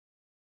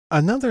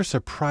Another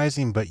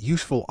surprising but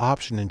useful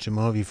option in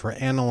Jamovi for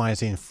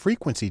analyzing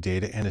frequency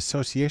data and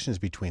associations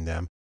between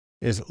them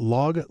is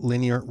log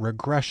linear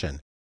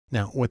regression.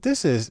 Now, what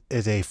this is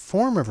a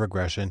form of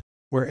regression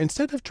where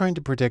instead of trying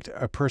to predict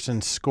a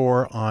person's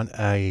score on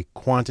a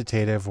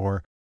quantitative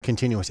or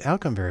continuous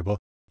outcome variable,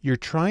 you're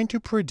trying to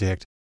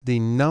predict the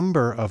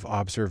number of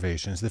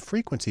observations, the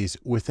frequencies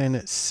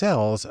within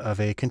cells of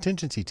a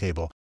contingency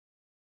table.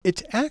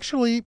 It's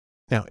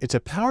a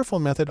powerful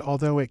method,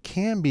 although it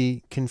can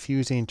be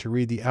confusing to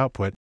read the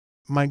output.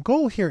 My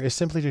goal here is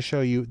simply to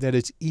show you that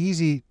it's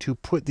easy to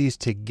put these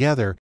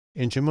together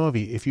in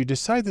Jamovi. If you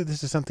decide that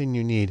this is something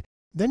you need,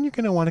 then you're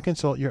going to want to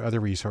consult your other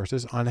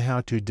resources on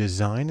how to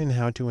design and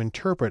how to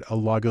interpret a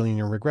log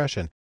linear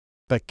regression.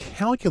 But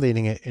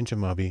calculating it in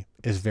Jamovi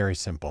is very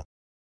simple.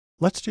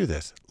 Let's do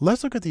this.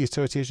 Let's look at the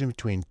association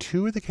between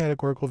two of the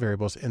categorical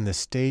variables in the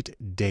state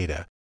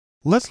data.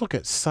 Let's look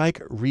at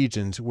psych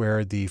regions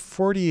where the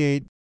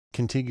 48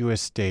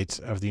 contiguous states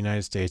of the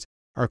United States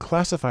are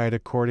classified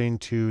according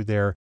to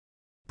their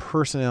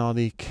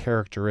personality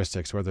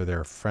characteristics, whether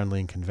they're friendly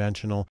and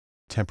conventional,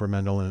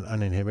 temperamental and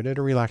uninhibited,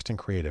 or relaxed and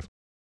creative.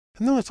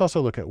 And then let's also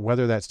look at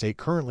whether that state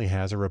currently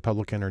has a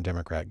Republican or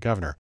Democrat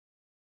governor.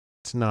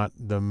 It's not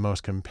the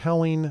most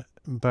compelling,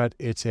 but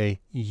it's a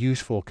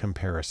useful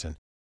comparison.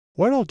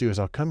 What I'll do is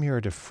I'll come here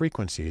to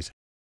frequencies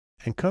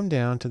and come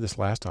down to this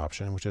last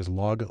option, which is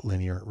log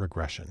linear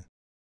regression.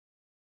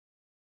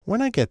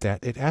 When I get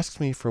that, it asks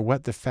me for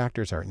what the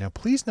factors are. Now,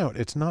 please note,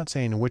 it's not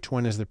saying which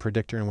one is the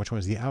predictor and which one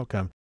is the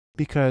outcome,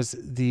 because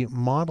the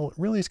model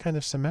really is kind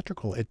of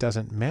symmetrical. It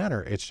doesn't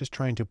matter. It's just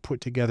trying to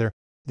put together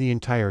the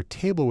entire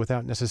table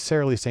without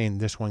necessarily saying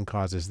this one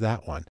causes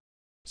that one.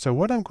 So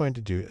what I'm going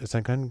to do is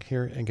I'm going to come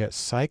here and get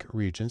psych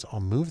regions.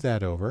 I'll move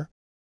that over.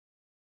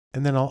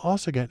 And then I'll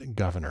also get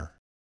governor.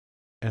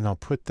 And I'll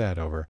put that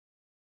over.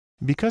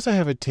 Because I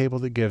have a table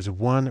that gives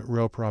one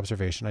row per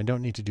observation, I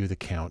don't need to do the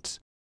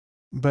counts.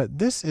 But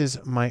this is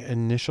my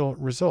initial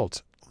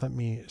results. Let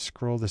me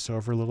scroll this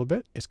over a little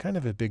bit. It's kind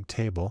of a big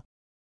table.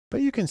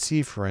 But you can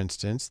see, for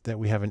instance, that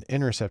we have an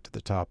intercept at the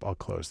top. I'll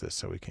close this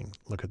so we can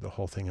look at the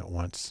whole thing at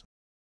once.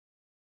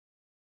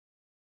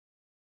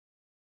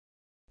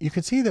 You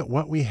can see that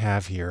what we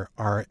have here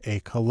are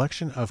a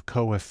collection of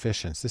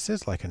coefficients. This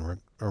is like a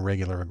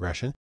regular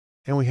regression.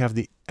 And we have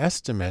the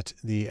estimate,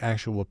 the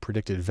actual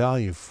predicted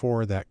value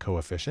for that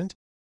coefficient,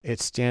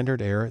 its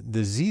standard error,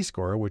 the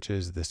z-score, which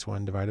is this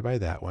one divided by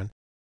that one,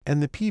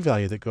 and the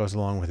p-value that goes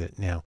along with it.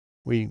 Now,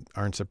 we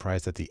aren't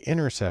surprised that the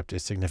intercept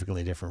is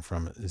significantly different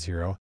from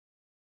 0.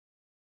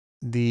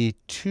 The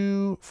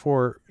two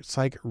for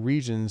psych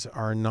regions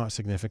are not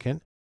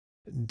significant.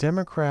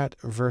 Democrat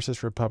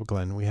versus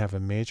Republican, we have a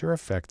major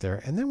effect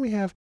there. And then we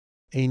have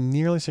a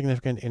nearly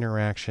significant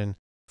interaction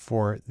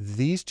for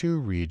these two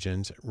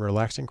regions,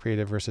 relaxed and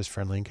creative versus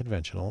friendly and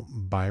conventional,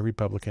 by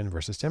Republican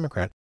versus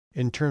Democrat,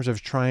 in terms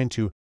of trying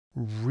to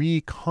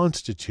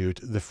reconstitute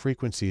the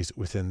frequencies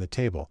within the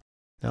table.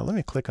 Now let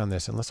me click on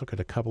this and let's look at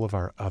a couple of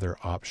our other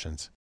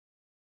options.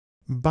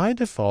 By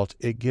default,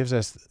 it gives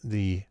us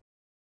the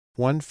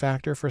one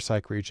factor for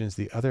psych regions,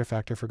 the other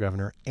factor for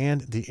governor,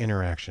 and the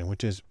interaction,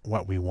 which is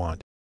what we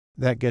want.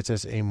 That gets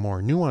us a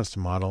more nuanced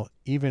model,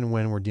 even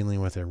when we're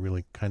dealing with a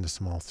really kind of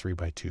small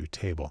 3x2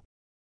 table.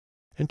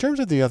 In terms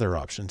of the other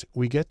options,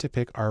 we get to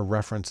pick our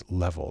reference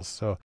levels.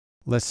 So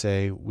let's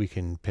say we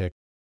can pick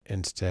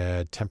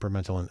instead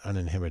temperamental and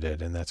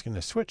uninhibited, and that's going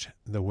to switch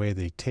the way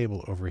the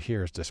table over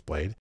here is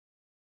displayed.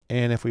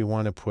 And if we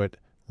want to put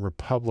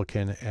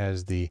Republican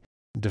as the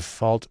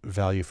default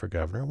value for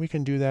governor, we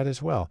can do that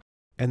as well.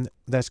 And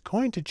that's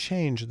going to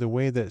change the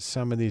way that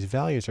some of these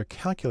values are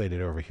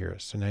calculated over here.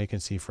 So now you can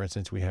see, for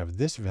instance, we have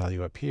this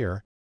value up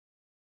here,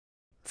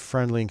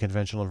 friendly and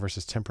conventional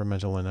versus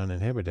temperamental and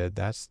uninhibited.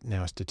 That's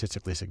now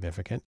statistically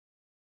significant.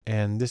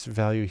 And this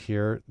value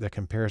here that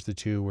compares the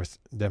two with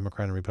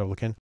Democrat and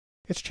Republican,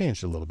 it's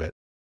changed a little bit.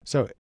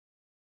 So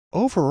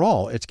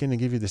overall, it's going to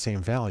give you the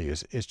same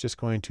values. It's just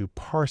going to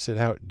parse it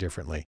out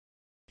differently.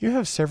 You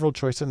have several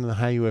choices on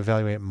how you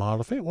evaluate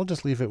model fit. We'll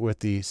just leave it with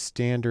the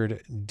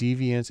standard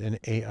deviance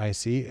and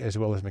AIC, as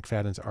well as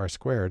McFadden's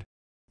R-squared.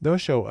 Those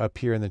show up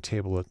here in the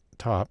table at the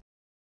top.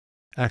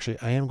 Actually,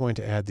 I am going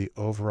to add the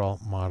overall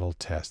model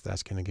test.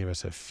 That's going to give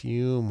us a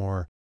few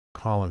more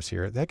columns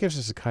here. That gives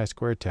us a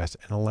chi-squared test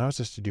and allows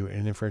us to do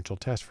an inferential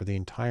test for the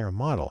entire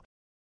model.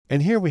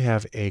 And here we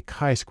have a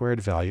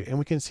chi-squared value, and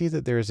we can see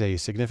that there's a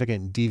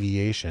significant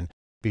deviation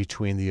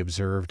between the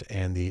observed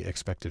and the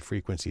expected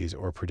frequencies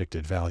or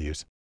predicted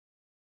values.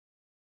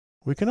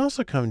 We can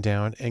also come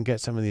down and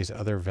get some of these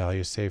other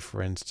values, say,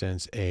 for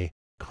instance, a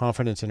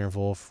confidence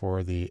interval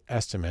for the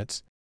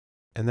estimates,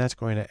 and that's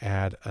going to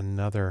add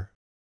another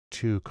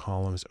 2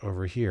 columns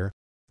over here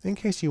in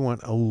case you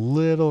want a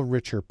little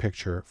richer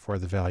picture for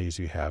the values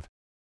you have.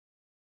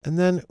 And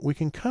then we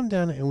can come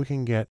down and we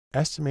can get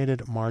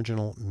estimated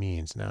marginal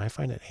means. Now I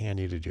find it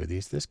handy to do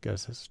these. This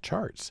goes as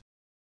charts.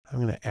 I'm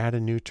going to add a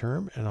new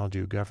term and I'll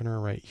do governor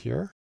right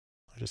here.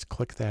 I'll just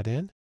click that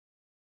in.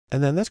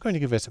 And then that's going to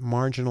give us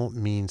marginal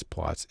means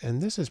plots. And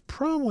this is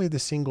probably the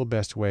single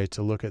best way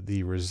to look at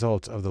the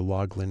results of the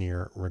log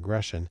linear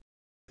regression,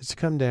 is to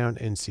come down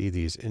and see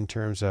these in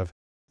terms of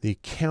the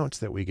counts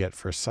that we get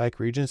for psych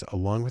regions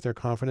along with their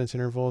confidence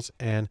intervals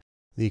and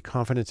the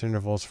confidence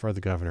intervals for the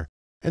governor.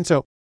 And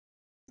so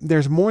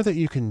there's more that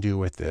you can do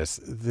with this.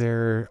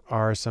 There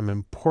are some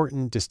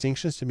important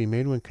distinctions to be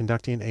made when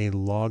conducting a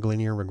log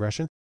linear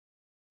regression.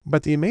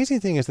 But the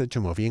amazing thing is that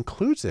Jamovi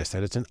includes this,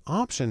 that it's an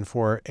option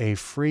for a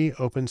free,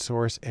 open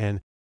source,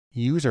 and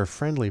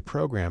user-friendly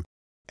program.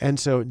 And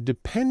so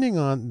depending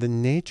on the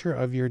nature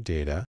of your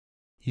data,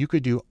 you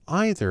could do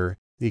either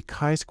the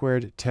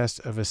chi-squared test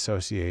of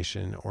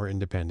association or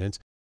independence,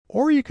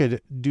 or you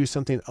could do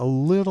something a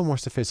little more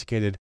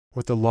sophisticated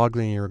with the log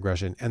linear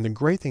regression. And the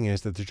great thing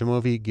is that the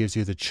Jamovi gives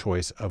you the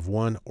choice of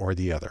one or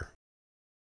the other.